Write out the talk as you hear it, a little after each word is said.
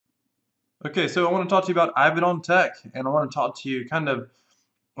Okay, so I want to talk to you about Ivan on Tech, and I want to talk to you kind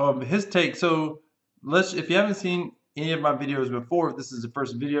of his take. So if you haven't seen any of my videos before, if this is the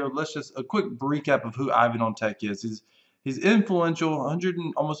first video, let's just a quick recap of who Ivan on Tech is. He's influential, 100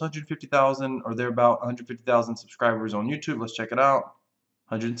 and almost 150,000 or thereabout 150,000 subscribers on YouTube. Let's check it out.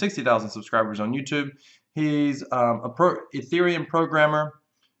 160,000 subscribers on YouTube. He's a Ethereum programmer.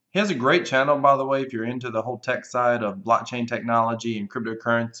 He has a great channel, by the way, if you're into the whole tech side of blockchain technology and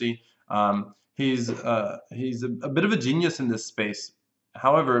cryptocurrency. He's a bit of a genius in this space.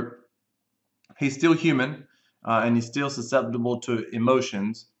 However, he's still human, and he's still susceptible to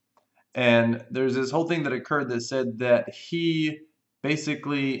emotions. And there's this whole thing that occurred that said that he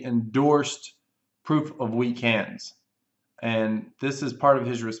basically endorsed proof of weak hands, and this is part of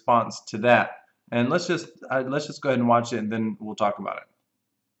his response to that. And let's just go ahead and watch it, and then we'll talk about it.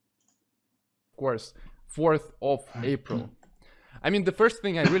 Of course, 4th of April. I mean, the first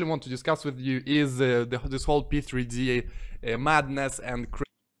thing I really want to discuss with you is this whole P3D madness and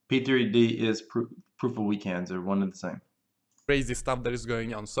P3D is proof of weak hands. They're one and the same. Crazy stuff that is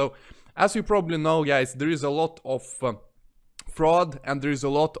going on. So, as you probably know, guys, there is a lot of fraud and there is a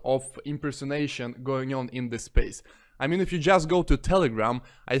lot of impersonation going on in this space. I mean, if you just go to Telegram,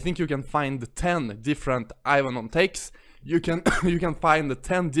 I think you can find 10 different Ivan on Techs. You can find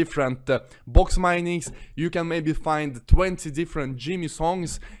 10 different box minings. You can maybe find 20 different Jimmy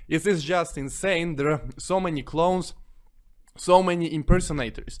songs. It is just insane. There are so many clones, so many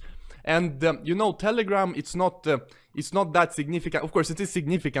impersonators. And you know, Telegram, it's not that significant. Of course, it is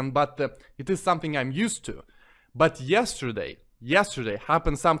significant, but it is something I'm used to. But yesterday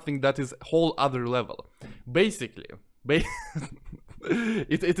happened something that is whole other level. Basically,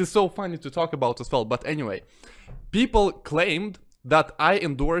 it is so funny to talk about as well. But anyway, people claimed that I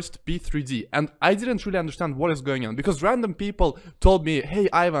endorsed P3D, and I didn't really understand what is going on, because random people told me, "Hey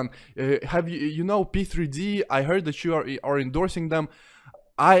Ivan, have you know P3D? I heard that you are endorsing them."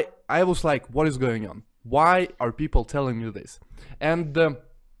 I was like, what is going on? Why are people telling me this? And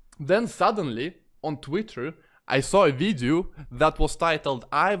then suddenly on Twitter I saw a video that was titled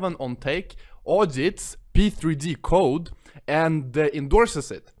 "Ivan on Tech audits P3D code and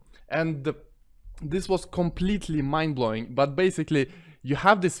endorses it." And this was completely mind-blowing. But basically, you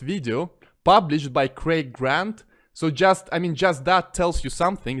have this video published by Craig Grant. So just that tells you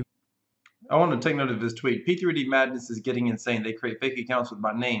something. I want to take note of this tweet. P3D madness is getting insane. They create fake accounts with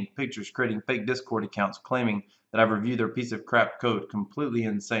my name, pictures, creating fake Discord accounts, claiming that I've reviewed their piece of crap code. Completely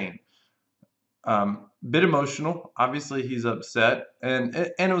insane. Bit emotional. Obviously, he's upset, and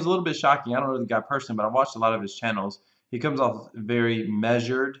it was a little bit shocking. I don't know the guy personally, but I watched a lot of his channels. He comes off very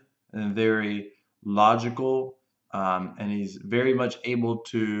measured and very logical, and he's very much able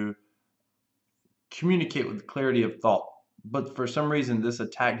to communicate with clarity of thought. But for some reason, this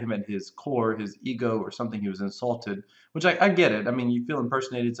attacked him at his core, his ego, or something. He was insulted, which I get it. I mean, you feel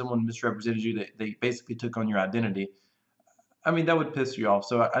impersonated, someone misrepresented you, they basically took on your identity. I mean, that would piss you off.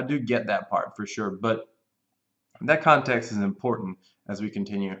 So I do get that part for sure. But that context is important as we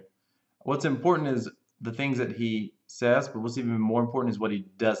continue. What's important is the things that he says, but what's even more important is what he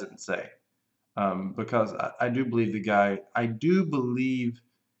doesn't say. Because I do believe I do believe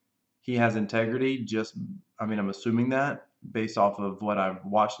he has integrity. I'm assuming that based off of what I've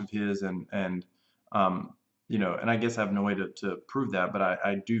watched of his, and you know, and I guess I have no way to prove that, but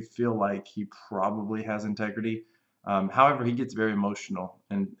I do feel like he probably has integrity. However, he gets very emotional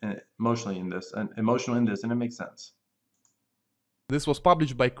and emotional in this, and it makes sense. This was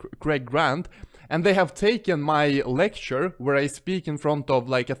published by Craig Grant, and they have taken my lecture where I speak in front of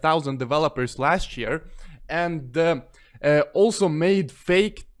like 1,000 developers last year, and also made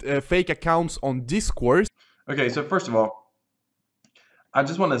fake accounts on Discord. Okay, so first of all, I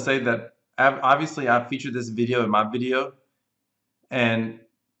just want to say that obviously I featured this video in my video, and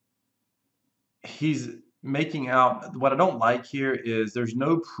he's making out, what I don't like here is there's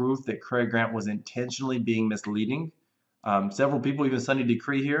no proof that Craig Grant was intentionally being misleading. Several people, even Sunny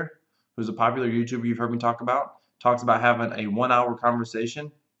Decree here, who's a popular YouTuber you've heard me talk about, talks about having a 1-hour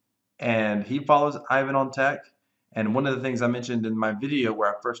conversation, and he follows Ivan on Tech. And one of the things I mentioned in my video where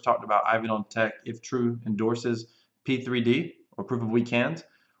I first talked about Ivan on Tech, if true, endorses P3D, or proof of weak hands,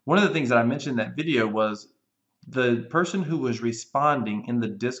 one of the things that I mentioned in that video was the person who was responding in the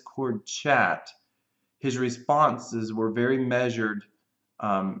Discord chat, his responses were very measured.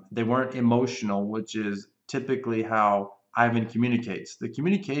 They weren't emotional, which is typically how Ivan communicates. The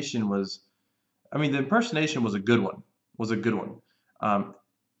communication was, the impersonation was a good one.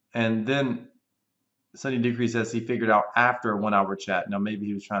 And then Sunny Decree says he figured out after a 1-hour chat. Now maybe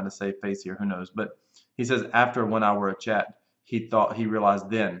he was trying to save face here, who knows? But he says after a 1 hour chat, he realized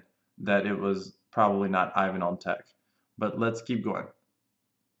then that it was probably not Ivan on tech. But let's keep going.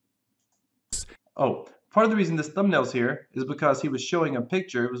 Oh, part of the reason this thumbnail's here is because he was showing a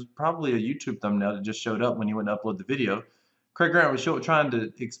picture. It was probably a YouTube thumbnail that just showed up when he went to upload the video. Craig Grant was trying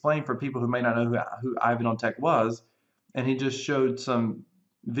to explain for people who may not know who Ivan on Tech was, and he just showed some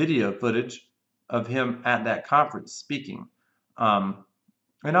video footage of him at that conference speaking. And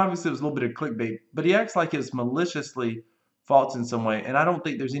obviously it was a little bit of clickbait, but he acts like it's maliciously false in some way, and I don't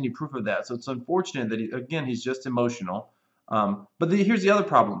think there's any proof of that. So it's unfortunate that, again, he's just emotional. But here's the other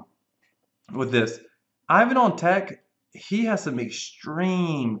problem with this. Ivan on Tech, he has some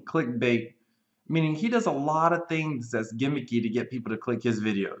extreme clickbait, meaning he does a lot of things that's gimmicky to get people to click his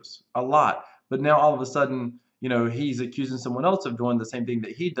videos. A lot. But now all of a sudden, you know, he's accusing someone else of doing the same thing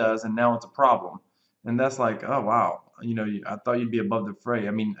that he does, and now it's a problem. And that's like, oh, wow. You know, I thought you'd be above the fray.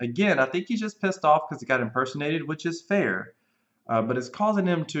 I mean, again, I think he's just pissed off because he got impersonated, which is fair. But it's causing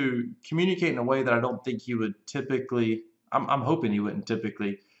him to communicate in a way that I don't think he would typically, I'm hoping he wouldn't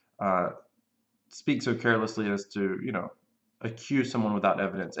typically speak so carelessly as to, you know, accuse someone without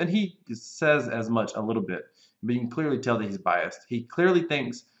evidence. And he says as much a little bit, but you can clearly tell that he's biased. He clearly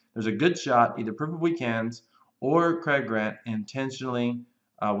thinks there's a good shot, either Proof of Weekends or Craig Grant intentionally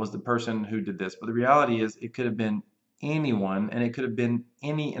was the person who did this. But the reality is it could have been anyone, and it could have been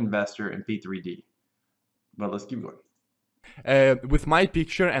any investor in P3D. But let's keep going. With my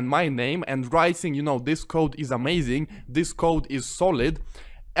picture and my name and writing, you know, this code is amazing, this code is solid,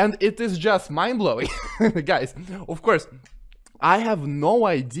 and it is just mind-blowing. Guys, of course, I have no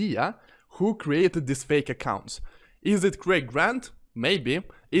idea who created these fake accounts. Is it Craig Grant? Maybe.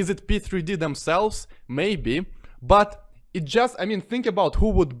 Is it P3D themselves? Maybe. But it just, I mean, think about who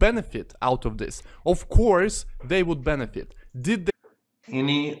would benefit out of this. Of course, they would benefit. Did they?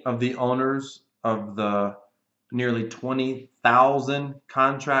 Any of the owners of the nearly 20,000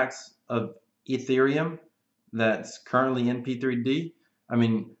 contracts of Ethereum that's currently in P3D? I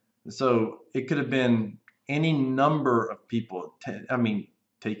mean, so it could have been any number of people. I mean,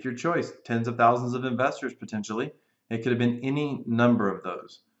 take your choice. Tens of thousands of investors potentially. It could have been any number of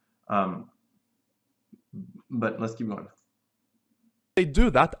those. But let's keep going. They do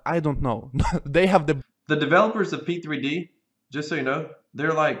that? I don't know. They have the developers of P3D, just so you know,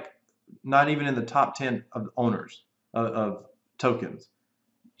 they're like not even in the top 10 of owners of tokens.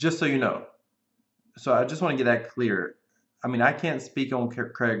 Just so you know. So I just want to get that clear. I mean, I can't speak on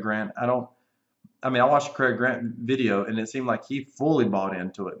Craig Grant. I watched Craig Grant video and it seemed like he fully bought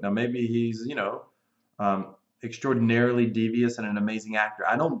into it. Now maybe he's, you know, extraordinarily devious and an amazing actor.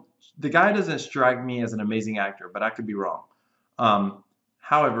 The guy doesn't strike me as an amazing actor, but I could be wrong.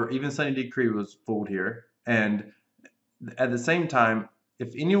 However, even Sonny Decree was fooled here. And at the same time,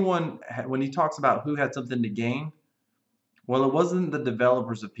 if anyone, when he talks about who had something to gain, well, it wasn't the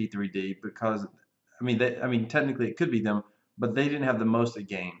developers of P3D because, I mean, technically it could be them, but they didn't have the most to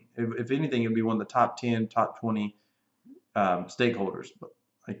gain. If anything, it would be one of the top 10, top 20 stakeholders. But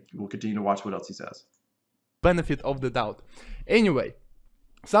we'll continue to watch what else he says. Benefit of the doubt. Anyway,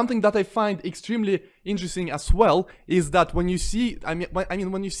 something that I find extremely interesting as well is that when you see,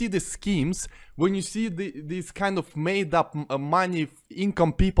 when you see the schemes, when you see these kind of made up money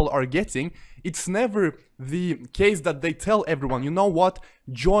income people are getting, it's never the case that they tell everyone, you know what,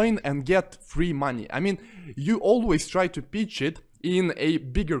 join and get free money. I mean, you always try to pitch it in a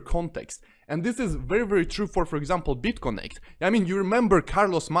bigger context. And this is very, very true for example, BitConnect. I mean, you remember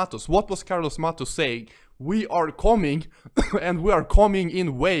Carlos Matos. What was Carlos Matos saying? We are coming and we are coming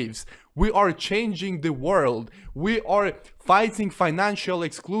in waves. We are changing the world. We are fighting financial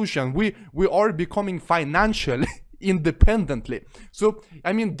exclusion. We are becoming financially independently. So,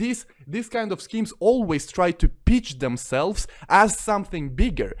 I mean, these kind of schemes always try to pitch themselves as something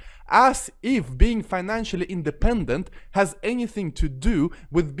bigger, as if being financially independent has anything to do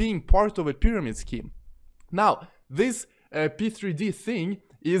with being part of a pyramid scheme. Now, this P3D thing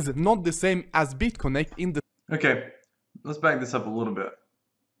is not the same as BitConnect in the... Okay, let's back this up a little bit.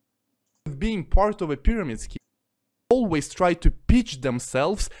 Being part of a pyramid scheme, always try to pitch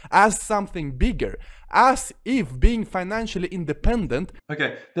themselves as something bigger, as if being financially independent...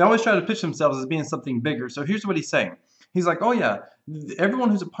 Okay, they always try to pitch themselves as being something bigger. So here's what he's saying. He's like, oh yeah,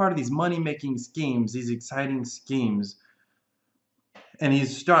 everyone who's a part of these money-making schemes, these exciting schemes, and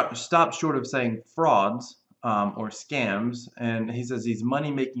he's stopped short of saying frauds, or scams, and he says these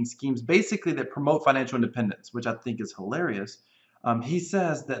money-making schemes basically that promote financial independence, which I think is hilarious. He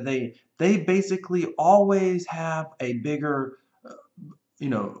says that they basically always have a bigger, you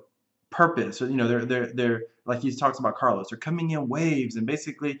know, purpose. You know, they're like he talks about Carlos. They're coming in waves, and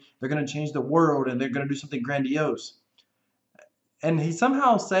basically they're going to change the world, and they're going to do something grandiose. and he's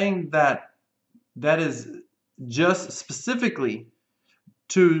somehow saying that that is just specifically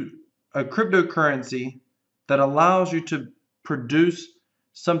to a cryptocurrency that allows you to produce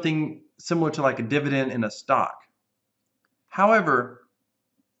something similar to like a dividend in a stock. However,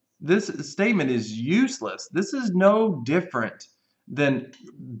 this statement is useless. This is no different than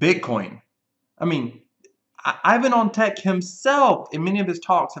Bitcoin. I mean, Ivan on Tech himself, in many of his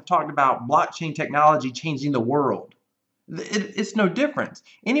talks, have talked about blockchain technology changing the world. It's no different.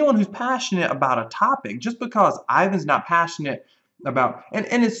 Anyone who's passionate about a topic, just because Ivan's not passionate about, and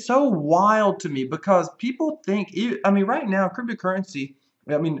it's so wild to me because people think, I mean, right now, cryptocurrency,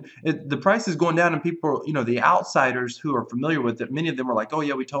 I mean, the price is going down and people, the outsiders who are familiar with it, many of them are like, oh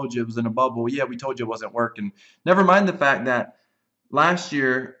yeah, we told you it was in a bubble. Yeah, we told you it wasn't working. Never mind the fact that last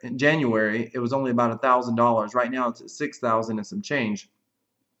year in January, it was only about $1,000. Right now it's at 6,000 and some change.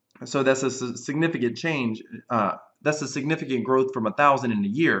 So that's a significant change. That's a significant growth from 1,000 in a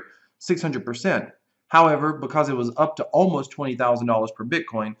year, 600%. However, because it was up to almost $20,000 per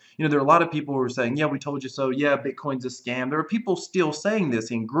Bitcoin, there are a lot of people who are saying, yeah, we told you so. Yeah, Bitcoin's a scam. There are people still saying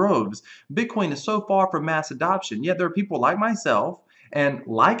this in groves. Bitcoin is so far from mass adoption. Yet there are people like myself and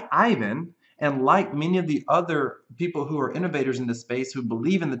like Ivan and like many of the other people who are innovators in this space who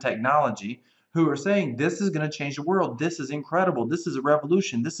believe in the technology, who are saying this is going to change the world. This is incredible. This is a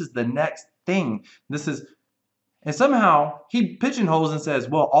revolution. This is the next thing. And somehow he pigeonholes and says,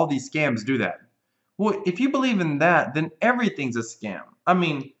 well, all these scams do that. Well, if you believe in that, then everything's a scam. I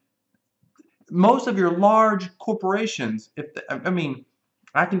mean, most of your large corporations,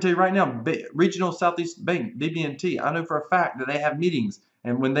 I can tell you right now, Regional Southeast Bank, BB&T, I know for a fact that they have meetings.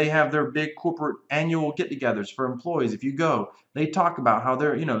 And when they have their big corporate annual get-togethers for employees, if you go, they talk about how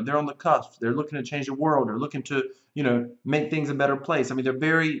they're on the cusp. They're looking to change the world. They're looking to, make things a better place. I mean, they're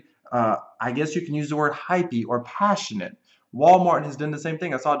very, I guess you can use the word hypey or passionate. Walmart has done the same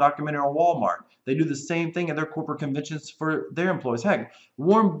thing. I saw a documentary on Walmart. They do the same thing at their corporate conventions for their employees. Heck,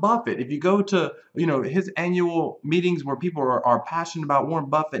 Warren Buffett, if you go to, his annual meetings where people are passionate about Warren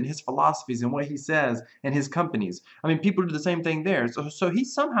Buffett and his philosophies and what he says and his companies, I mean, people do the same thing there. So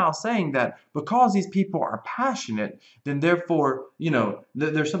he's somehow saying that because these people are passionate, then therefore,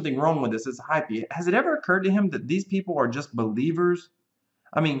 there's something wrong with this. It's hypey. Has it ever occurred to him that these people are just believers?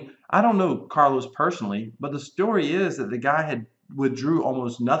 I mean, I don't know Carlos personally, but the story is that the guy had withdrew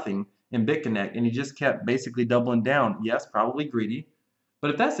almost nothing in BitConnect, and he just kept basically doubling down. Yes, probably greedy.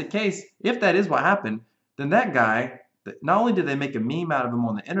 But if that's the case, if that is what happened, then that guy, not only did they make a meme out of him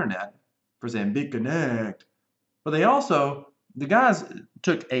on the internet for saying BitConnect, but the guys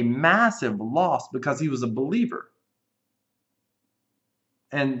took a massive loss because he was a believer.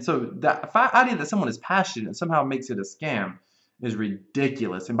 And so the idea that someone is passionate somehow makes it a scam is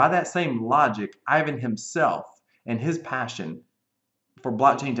ridiculous. And by that same logic, Ivan himself and his passion for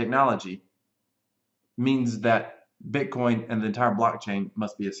blockchain technology means that Bitcoin and the entire blockchain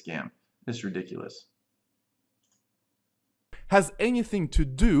must be a scam. It's ridiculous. Has anything to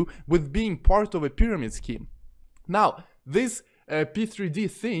do with being part of a pyramid scheme. Now, this P3D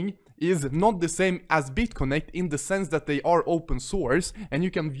thing is not the same as BitConnect in the sense that they are open source and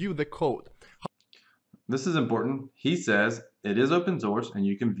you can view the code. This is important. He says it is open source and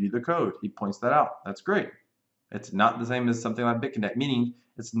you can view the code. He points that out. That's great. It's not the same as something like BitConnect, meaning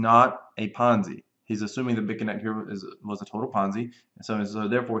it's not a Ponzi. He's assuming that BitConnect here was a total Ponzi. And so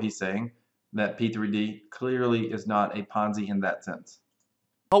therefore he's saying that P3D clearly is not a Ponzi in that sense.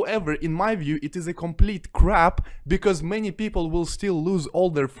 However, in my view, it is a complete crap because many people will still lose all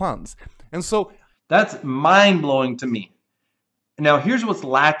their funds. And so that's mind-blowing to me. Now here's what's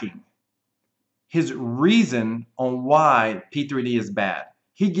lacking. His reason on why P3D is bad.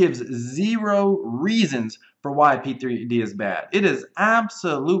 He gives 0 reasons for why P3D is bad. It is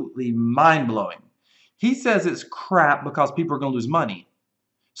absolutely mind-blowing. He says it's crap because people are going to lose money.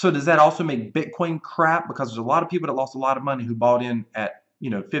 So does that also make Bitcoin crap? Because there's a lot of people that lost a lot of money who bought in at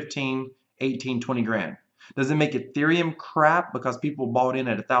 15, 18, 20 grand. Does it make Ethereum crap because people bought in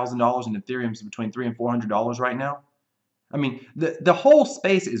at $1,000 and Ethereum's between $300 and $400 right now? I mean, the whole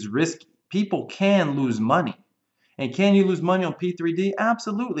space is risky. People can lose money. And can you lose money on P3D?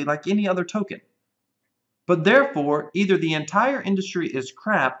 Absolutely, like any other token. But therefore, either the entire industry is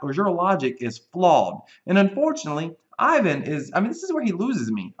crap or your logic is flawed. And unfortunately, Ivan is, this is where he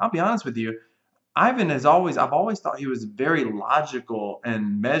loses me. I'll be honest with you. Ivan I've always thought he was very logical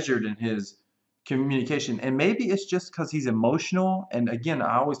and measured in his communication. And maybe it's just because he's emotional. And again,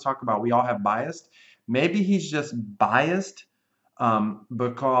 I always talk about we all have bias. Maybe he's just biased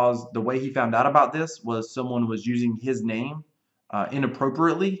because the way he found out about this was someone was using his name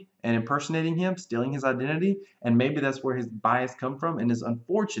inappropriately and impersonating him, stealing his identity, and maybe that's where his bias come from, and is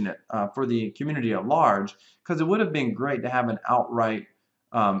unfortunate for the community at large, because it would have been great to have an outright.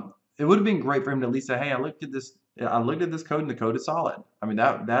 It would have been great for him to at least say, "Hey, I looked at this. I looked at this code, and the code is solid." I mean,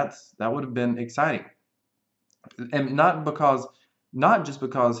 that would have been exciting, and not just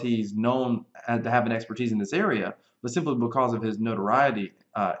because he's known to have an expertise in this area, but simply because of his notoriety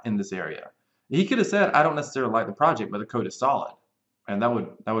in this area. He could have said, "I don't necessarily like the project, but the code is solid," and that would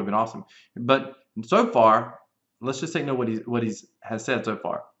have been awesome. But so far, let's just take note what he's has said so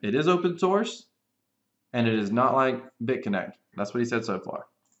far. It is open source, and it is not like BitConnect. That's what he said so far.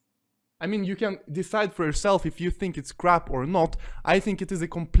 I mean, you can decide for yourself if you think it's crap or not. I think it is a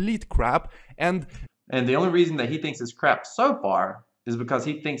complete crap, and the only reason that he thinks it's crap so far is because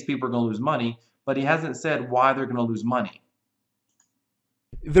he thinks people are going to lose money, but he hasn't said why they're going to lose money.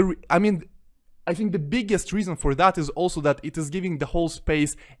 I think the biggest reason for that is also that it is giving the whole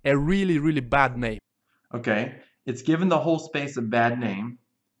space a really, really bad name. Okay, it's given the whole space a bad name.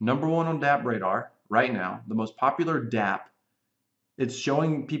 Number one on DApp radar right now, the most popular DApp. It's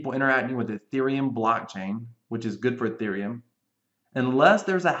showing people interacting with Ethereum blockchain, which is good for Ethereum, unless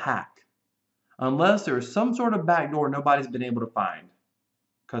there's a hack. Unless there's some sort of backdoor nobody's been able to find.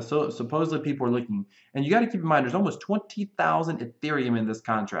 Because supposedly people are looking. And you got to keep in mind, there's almost 20,000 Ethereum in this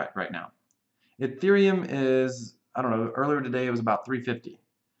contract right now. Ethereum is, I don't know, earlier today it was about 350.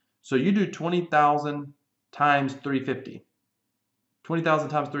 So you do 20,000 times 350. 20,000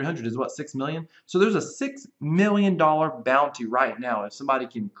 times 300 is what, 6 million? So there's a $6 million bounty right now if somebody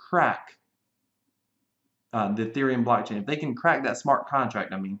can crack the Ethereum blockchain. If they can crack that smart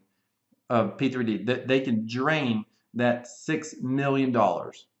contract, of P3D, that they can drain that $6 million.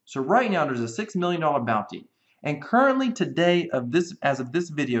 So right now there's a $6 million bounty. And currently today, as of this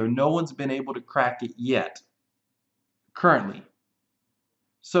video, no one's been able to crack it yet. Currently.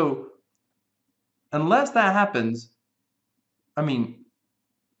 So unless that happens, I mean,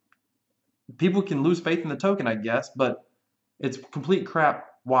 people can lose faith in the token, I guess, but it's complete crap.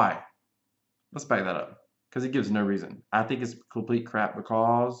 Why? Let's back that up. Because it gives no reason. I think it's complete crap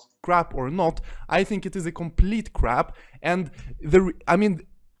because... Crap or not, I think it is a complete crap. And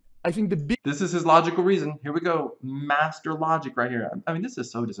I think the big... This is his logical reason. Here we go. Master logic right here. I mean, this is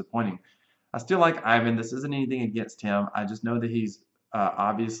so disappointing. I still like Ivan. This isn't anything against him. I just know that he's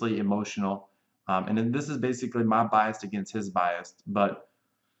obviously emotional. And then this is basically my bias against his bias. But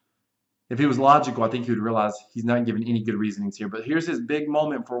if he was logical, I think he would realize he's not giving any good reasonings here. But here's his big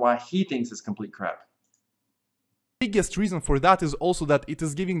moment for why he thinks it's complete crap. Biggest reason for that is also that it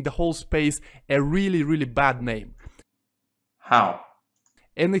is giving the whole space a really, really bad name. How?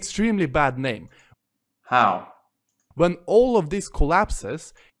 An extremely bad name. How? When all of this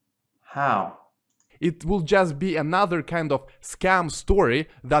collapses... How? It will just be another kind of scam story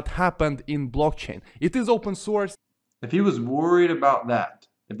that happened in blockchain. It is open source. If he was worried about that,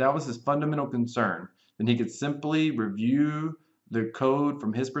 if that was his fundamental concern, then he could simply review the code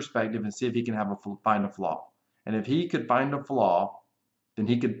from his perspective and see if he can find a flaw. And if he could find a flaw, then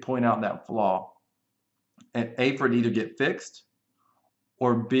he could point out that flaw, and A, for it either get fixed,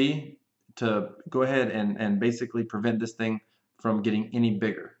 or B, to go ahead and basically prevent this thing from getting any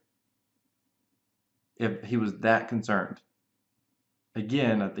bigger. If he was that concerned.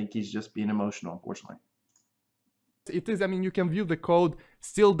 Again, I think he's just being emotional, unfortunately. It is, you can view the code,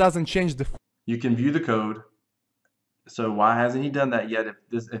 still doesn't change the... You can view the code. So why hasn't he done that yet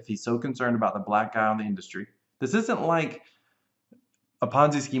if he's so concerned about the black eye on the industry? This isn't like a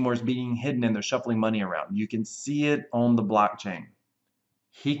Ponzi scheme where it's being hidden and they're shuffling money around. You can see it on the blockchain.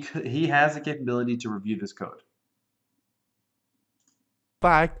 He has the capability to review this code.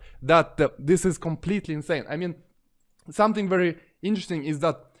 Fact that this is completely insane. Something very interesting is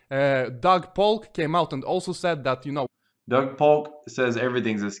that Doug Polk came out and also said that, Doug Polk says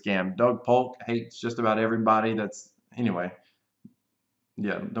everything's a scam. Doug Polk hates just about everybody anyway.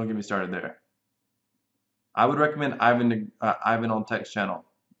 Yeah, don't get me started there. I would recommend Ivan on Tech's channel.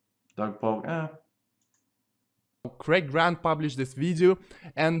 Doug Polk, Craig Grant published this video,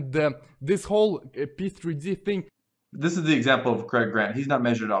 and this whole P3D thing. This is the example of Craig Grant. He's not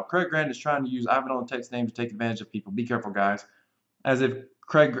measured at all. Craig Grant is trying to use Ivan on Tech's name to take advantage of people. Be careful, guys. As if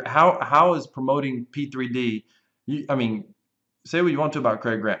how is promoting P3D? Say what you want to about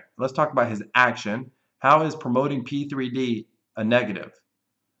Craig Grant. Let's talk about his action. How is promoting P3D a negative?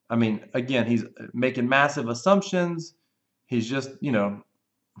 Again, he's making massive assumptions. He's just, and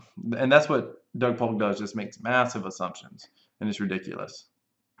that's what Doug Polk does, just makes massive assumptions, and it's ridiculous.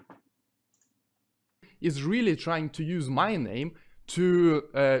 Is really trying to use my name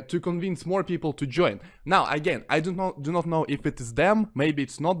to convince more people to join. Now again, I do not know if it is them, maybe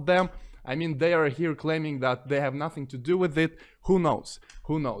it's not them. I mean, they are here claiming that they have nothing to do with it. Who knows?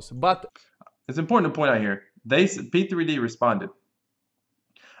 Who knows? But it's important to point out here, P3D responded.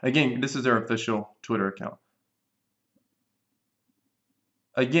 Again, this is their official Twitter account.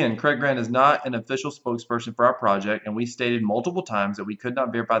 Again, Craig Grant is not an official spokesperson for our project, and we stated multiple times that we could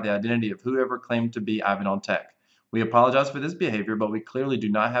not verify the identity of whoever claimed to be Ivan on Tech. We apologize for this behavior, but we clearly do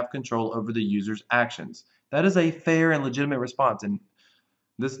not have control over the user's actions. That is a fair and legitimate response, and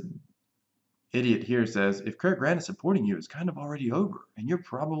this idiot here says, if Craig Grant is supporting you, it's kind of already over, and you're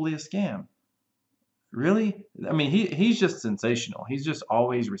probably a scam. Really? I mean, he's just sensational. He's just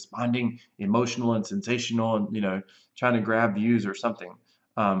always responding emotional and sensational and, you know, trying to grab views or something.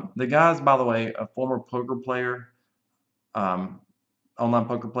 The guy's, by the way, a former poker player, online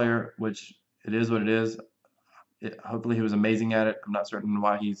poker player, which it is what it is. Hopefully he was amazing at it. I'm not certain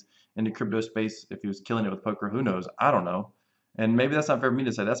why he's in the crypto space. If he was killing it with poker, who knows? I don't know. And maybe that's not fair for me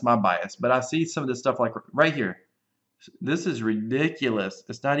to say. That's my bias. But I see some of this stuff like right here. This is ridiculous.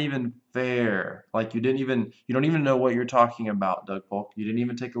 It's not even fair. Like you don't even know what you're talking about, Doug Polk. You didn't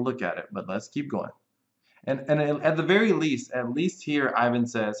even take a look at it. But let's keep going. And at the very least, at least here, Ivan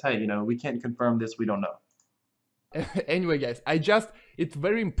says, hey, you know, we can't confirm this. We don't know. Anyway, guys, it's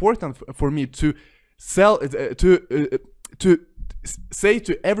very important for me to say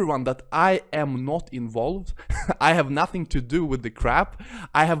to everyone that I am not involved. I have nothing to do with the crap.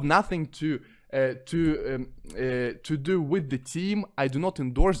 I have nothing to do with the team. I do not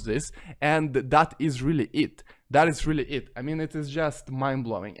endorse this, and that is really it. That is really it. I mean, it is just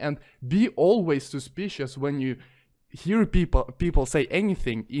mind-blowing. And be always suspicious when you hear people say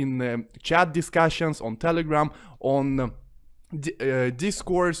anything in chat discussions, on Telegram, on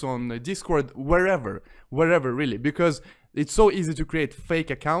discourse, on Discord, wherever really, because it's so easy to create fake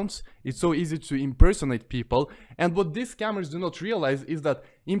accounts. It's so easy to impersonate people. And what these scammers do not realize is that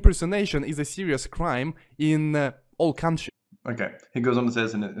impersonation is a serious crime in all countries. Okay, he goes on to say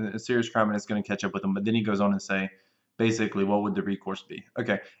it's a serious crime and it's going to catch up with him. But then he goes on to say, basically, what would the recourse be?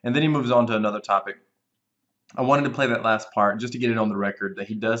 Okay, and then he moves on to another topic. I wanted to play that last part just to get it on the record that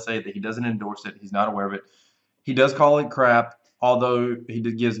he does say that he doesn't endorse it. He's not aware of it. He does call it crap, although he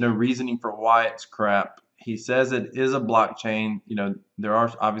gives no reasoning for why it's crap. He says it is a blockchain. You know, there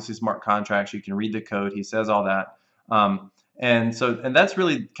are obviously smart contracts. You can read the code. He says all that. And that's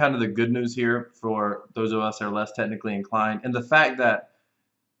really kind of the good news here for those of us that are less technically inclined. And the fact that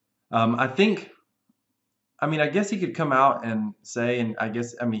I guess he could come out and say, and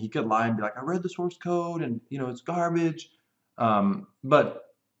he could lie and be like, I read the source code and, you know, it's garbage. But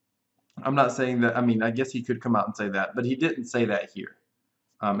I'm not saying that. I guess he could come out and say that, but he didn't say that here.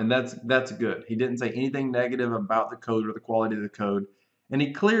 And that's good. He didn't say anything negative about the code or the quality of the code. And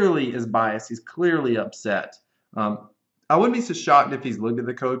he clearly is biased. He's clearly upset. I wouldn't be so shocked if he's looked at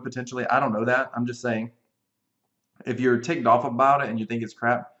the code potentially. I don't know that. I'm just saying, if you're ticked off about it and you think it's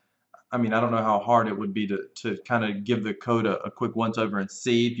crap, I don't know how hard it would be to kind of give the code a quick once-over and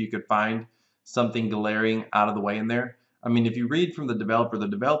see if you could find something glaring out of the way in there. If you read from the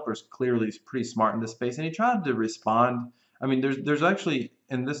developer's clearly pretty smart in this space, and he tried to respond. There's actually,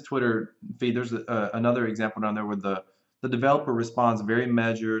 in this Twitter feed, there's another example down there where the developer responds very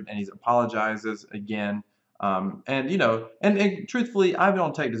measured and he apologizes again. And truthfully, Ivan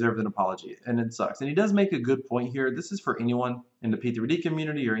on Tech deserves an apology, and it sucks. And he does make a good point here. This is for anyone in the P3D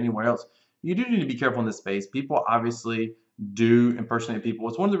community or anywhere else. You do need to be careful in this space. People obviously do impersonate people.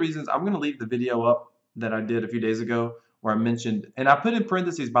 It's one of the reasons I'm going to leave the video up that I did a few days ago where I mentioned, and I put in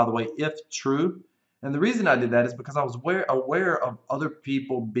parentheses, by the way, if true. And the reason I did that is because I was aware of other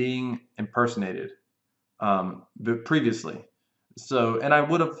people being impersonated previously. So, and I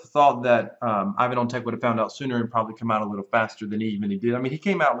would have thought that Ivan on Tech would have found out sooner and probably come out a little faster than he did. He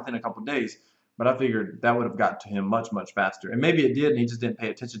came out within a couple of days, but I figured that would have got to him much, much faster. And maybe it did, and he just didn't pay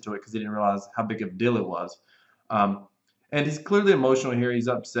attention to it because he didn't realize how big of a deal it was. And he's clearly emotional here. He's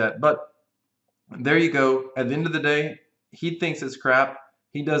upset. But there you go. At the end of the day, he thinks it's crap.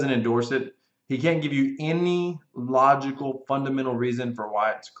 He doesn't endorse it. He can't give you any logical, fundamental reason for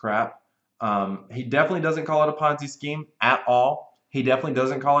why it's crap. He definitely doesn't call it a Ponzi scheme at all. He definitely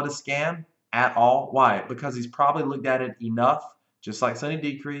doesn't call it a scam at all. Why? Because he's probably looked at it enough, just like Sunny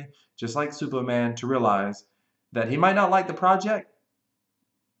Decree, just like Superman, to realize that he might not like the project,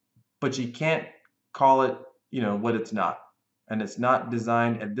 but you can't call it, what it's not. And it's not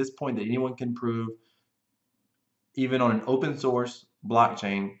designed at this point that anyone can prove, even on an open source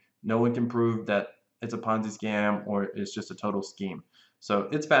blockchain, no one can prove that it's a Ponzi scam or it's just a total scheme. So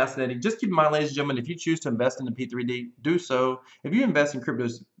it's fascinating. Just keep in mind, ladies and gentlemen, if you choose to invest in the P3D, do so. If you invest in crypto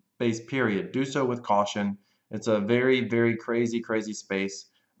space, period, do so with caution. It's a very, very crazy, crazy space.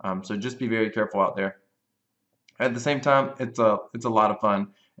 So just be very careful out there. At the same time, it's a lot of fun,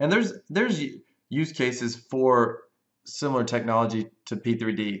 and there's use cases for similar technology to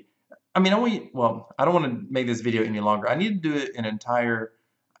P3D. I mean, I don't want to make this video any longer. I need to do an entire,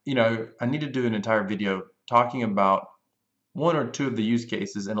 I need to do an entire video talking about one or two of the use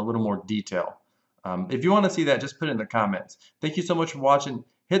cases in a little more detail. If you want to see that, just put it in the comments. Thank you so much for watching.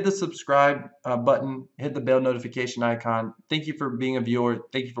 Hit the subscribe button, hit the bell notification icon. Thank you for being a viewer.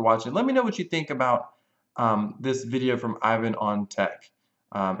 Thank you for watching. Let me know what you think about this video from Ivan on tech.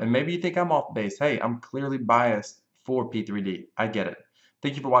 And maybe you think I'm off base. Hey, I'm clearly biased for P3D. I get it.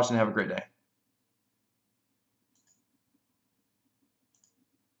 Thank you for watching and have a great day.